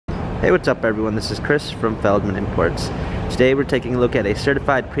Hey, what's up everyone? This is Chris from Feldmann Imports. Today we're taking a look at a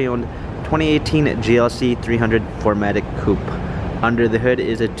certified pre-owned 2018 GLC 300 4MATIC Coupe. Under the hood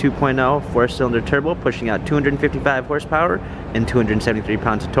is a 2.0 4-cylinder turbo pushing out 255 horsepower and 273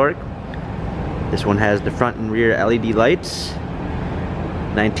 pounds of torque. This one has the front and rear LED lights,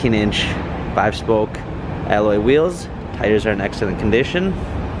 19-inch 5-spoke alloy wheels, tires are in excellent condition,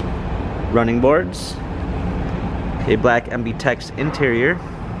 running boards, a black MB-Tex interior,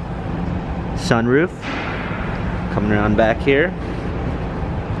 sunroof, coming around back here,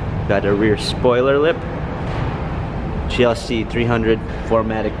 got a rear spoiler lip, GLC 300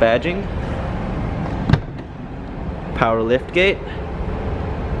 4MATIC badging, power lift gate,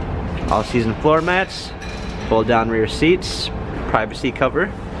 all season floor mats, fold down rear seats, privacy cover,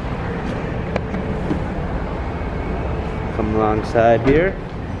 come alongside here.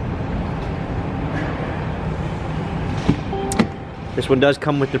 This one does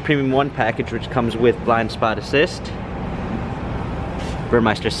come with the Premium 1 package, which comes with blind spot assist,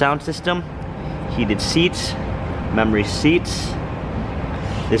 Burmeister sound system, heated seats, memory seats.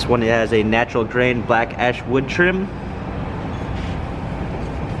 This one has a natural grain black ash wood trim,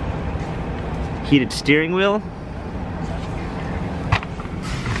 heated steering wheel,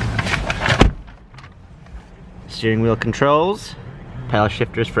 steering wheel controls, paddle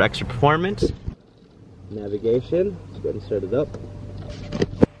shifters for extra performance, navigation. Let's go ahead and start it up.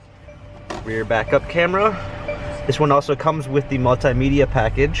 Rear backup camera. This one also comes with the multimedia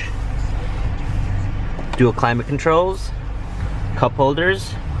package, dual climate controls, cup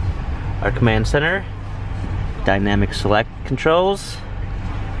holders, our command center, dynamic select controls.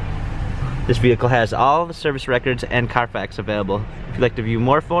 This vehicle has all the service records and Carfax available. If you'd like to view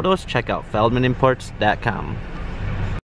more photos, check out feldmanimports.com.